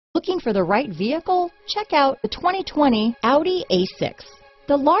Looking for the right vehicle? Check out the 2020 Audi A6.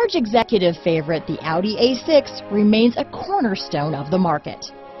 The large executive favorite, the Audi A6, remains a cornerstone of the market.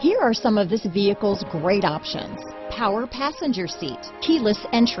 Here are some of this vehicle's great options: power passenger seat, keyless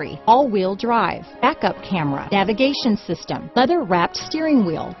entry, all-wheel drive, backup camera, navigation system, leather-wrapped steering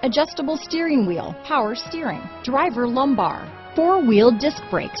wheel, adjustable steering wheel, power steering, driver lumbar, four-wheel disc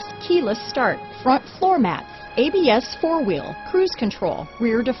brakes, keyless start, front floor mats, ABS four-wheel, cruise control,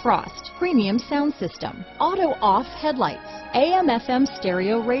 rear defrost, premium sound system, auto-off headlights, AM/FM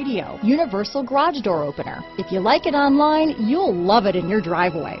stereo radio, universal garage door opener. If you like it online, you'll love it in your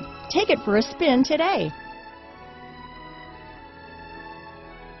driveway. Take it for a spin today.